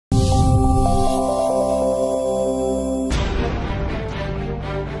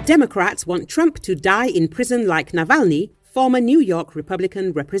Democrats want Trump to die in prison like Navalny, former New York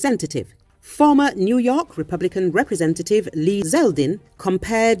Republican representative. Former New York Republican Representative Lee Zeldin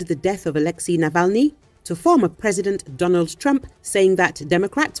compared the death of Alexei Navalny to former President Donald Trump, saying that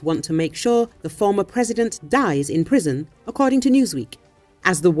Democrats want to make sure the former president dies in prison, according to Newsweek.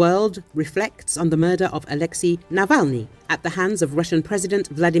 As the world reflects on the murder of Alexei Navalny at the hands of Russian President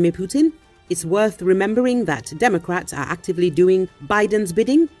Vladimir Putin, it's worth remembering that Democrats are actively doing Biden's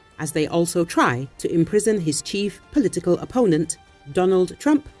bidding as they also try to imprison his chief political opponent, Donald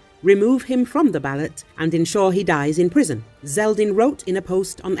Trump, remove him from the ballot, and ensure he dies in prison, Zeldin wrote in a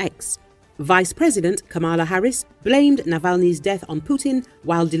post on X. Vice President Kamala Harris blamed Navalny's death on Putin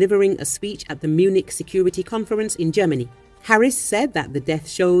while delivering a speech at the Munich Security Conference in Germany. Harris said that the death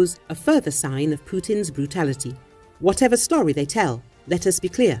shows a further sign of Putin's brutality. Whatever story they tell, let us be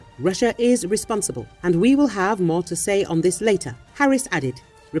clear, Russia is responsible, and we will have more to say on this later, Harris added.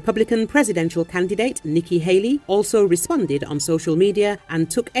 Republican presidential candidate Nikki Haley also responded on social media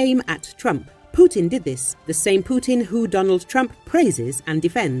and took aim at Trump. Putin did this, the same Putin who Donald Trump praises and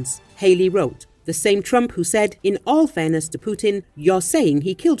defends, Haley wrote. The same Trump who said, in all fairness to Putin, you're saying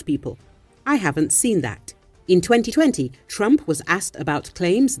he killed people. I haven't seen that. In 2020, Trump was asked about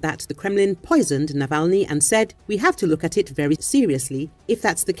claims that the Kremlin poisoned Navalny and said, we have to look at it very seriously if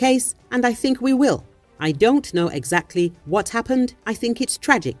that's the case, and I think we will. I don't know exactly what happened. I think it's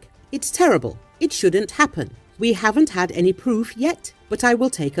tragic. It's terrible. It shouldn't happen. We haven't had any proof yet, but I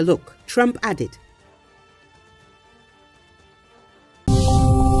will take a look, Trump added.